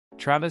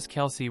Travis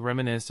Kelce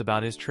reminisced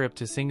about his trip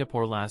to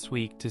Singapore last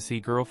week to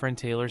see girlfriend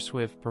Taylor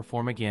Swift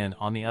perform again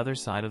on the other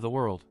side of the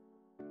world.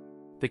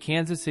 The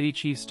Kansas City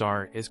Chiefs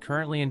star is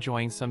currently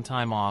enjoying some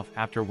time off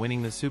after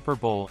winning the Super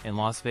Bowl in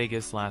Las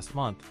Vegas last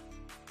month.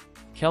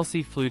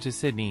 Kelce flew to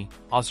Sydney,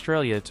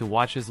 Australia to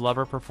watch his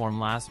lover perform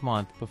last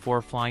month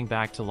before flying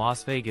back to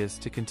Las Vegas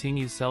to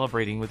continue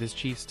celebrating with his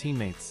Chiefs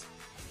teammates.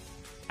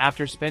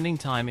 After spending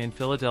time in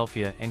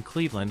Philadelphia and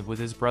Cleveland with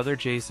his brother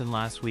Jason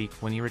last week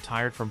when he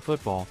retired from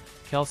football,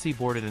 Kelce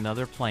boarded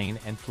another plane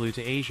and flew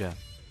to Asia.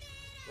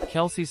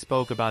 Kelce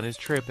spoke about his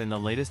trip in the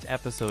latest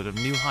episode of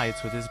New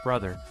Heights with his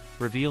brother,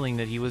 revealing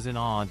that he was in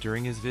awe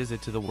during his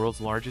visit to the world's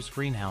largest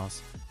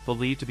greenhouse,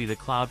 believed to be the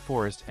cloud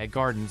forest at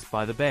Gardens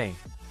by the Bay.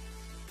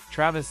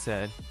 Travis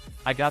said,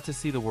 "I got to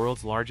see the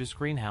world's largest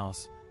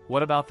greenhouse.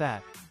 What about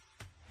that?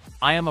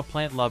 I am a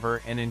plant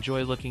lover and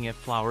enjoy looking at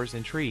flowers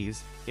and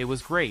trees. It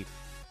was great.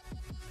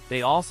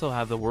 They also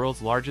have the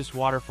world's largest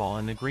waterfall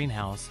in the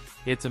greenhouse.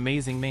 It's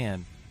amazing,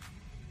 man.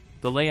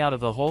 The layout of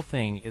the whole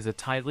thing is a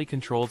tightly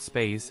controlled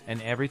space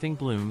and everything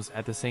blooms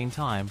at the same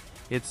time.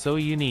 It's so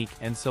unique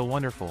and so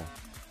wonderful.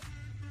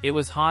 It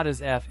was hot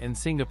as F in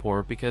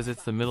Singapore because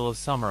it's the middle of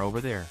summer over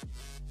there.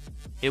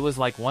 It was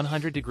like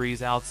 100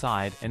 degrees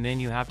outside, and then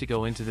you have to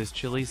go into this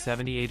chilly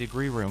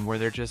 78-degree room where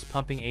they're just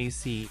pumping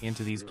AC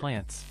into these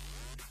plants.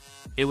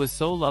 It was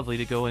so lovely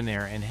to go in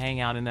there and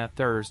hang out in that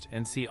thirst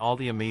and see all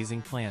the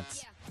amazing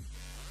plants.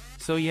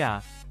 So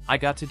yeah, I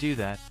got to do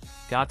that.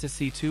 Got to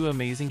see 2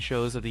 amazing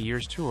shows of the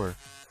year's tour.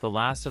 The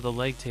last of the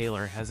leg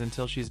Taylor has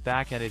until she's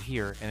back at it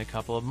here in a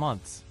couple of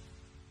months.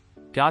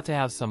 Got to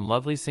have some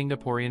lovely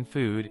Singaporean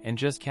food and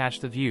just catch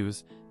the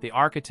views. The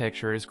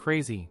architecture is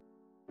crazy.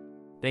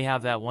 They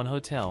have that one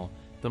hotel,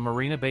 the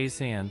Marina Bay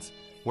Sands,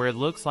 where it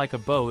looks like a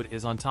boat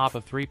is on top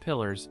of 3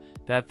 pillars.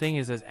 That thing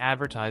is as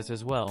advertised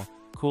as well,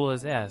 cool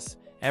as S.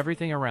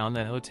 Everything around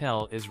that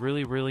hotel is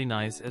really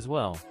nice as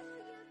well.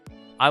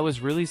 I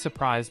was really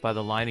surprised by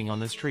the lighting on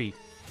the street.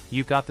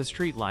 You've got the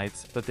street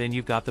lights, but then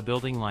you've got the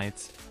building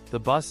lights, the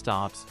bus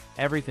stops,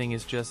 everything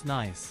is just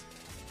nice.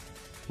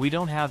 We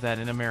don't have that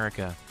in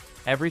America.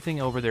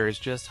 Everything over there is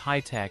just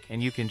high-tech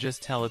and you can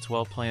just tell it's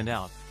well planned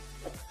out."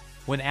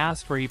 When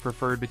asked where he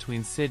preferred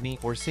between Sydney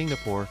or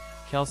Singapore,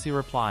 Kelce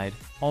replied,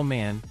 "Oh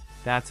man,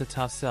 that's a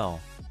tough sell.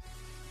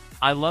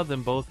 I love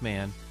them both,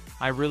 man.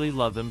 I really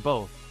love them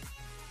both.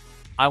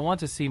 I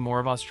want to see more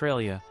of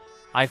Australia.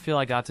 I feel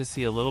I got to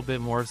see a little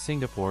bit more of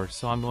Singapore,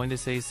 so I'm going to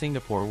say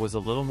Singapore was a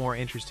little more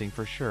interesting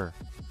for sure.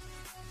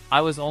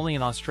 I was only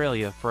in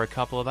Australia for a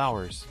couple of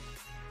hours."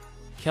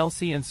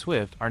 Kelce and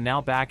Swift are now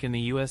back in the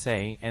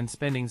USA and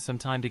spending some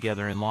time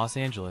together in Los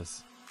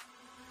Angeles.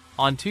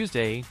 On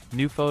Tuesday,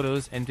 new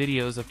photos and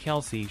videos of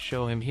Kelce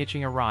show him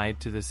hitching a ride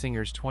to the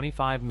singer's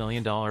 $25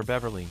 million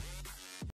Beverly.